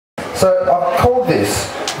So I've called this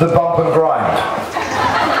the bump and grind.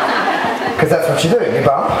 Because that's what you do. You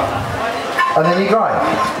bump, and then you grind.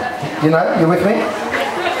 You know, you with me?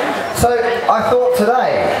 So I thought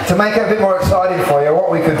today, to make it a bit more exciting for you, what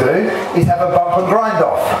we could do is have a bump and grind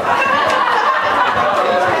off.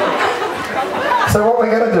 So what we're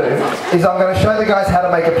going to do is I'm going to show the guys how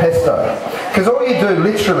to make a pesto. Because all you do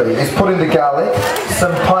literally is put in the garlic,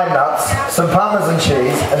 some pine nuts, some parmesan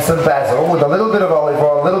cheese and some basil with a little bit of olive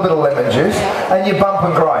oil, a little bit of lemon juice, and you bump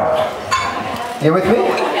and grind. You with me?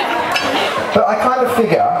 But I kind of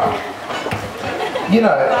figure, you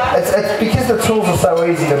know, it's because the tools are so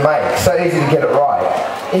easy to make, so easy to get it right.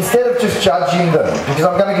 Instead of just judging them, because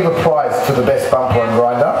I'm going to give a prize to the best bumper and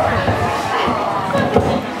grinder.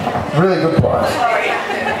 Really good prize.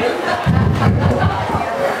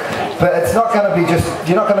 But it's not going to be just,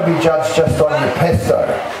 you're not going to be judged just on your pesto.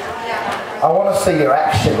 I want to see your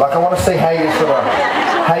action. Like I want to see how you sort of,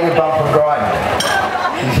 how you bump and grind.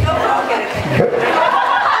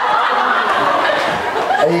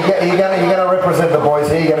 Are you going to represent the boys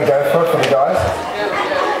here? You're going to go for it for the guys?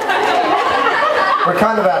 We're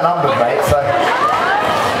kind of outnumbered, mate.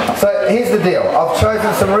 So here's the deal. I've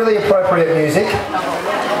chosen some really appropriate music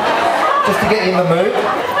just to get you in the mood.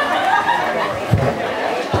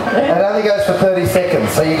 It only goes for 30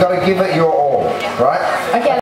 seconds, so you've got to give it your all, right? Okay.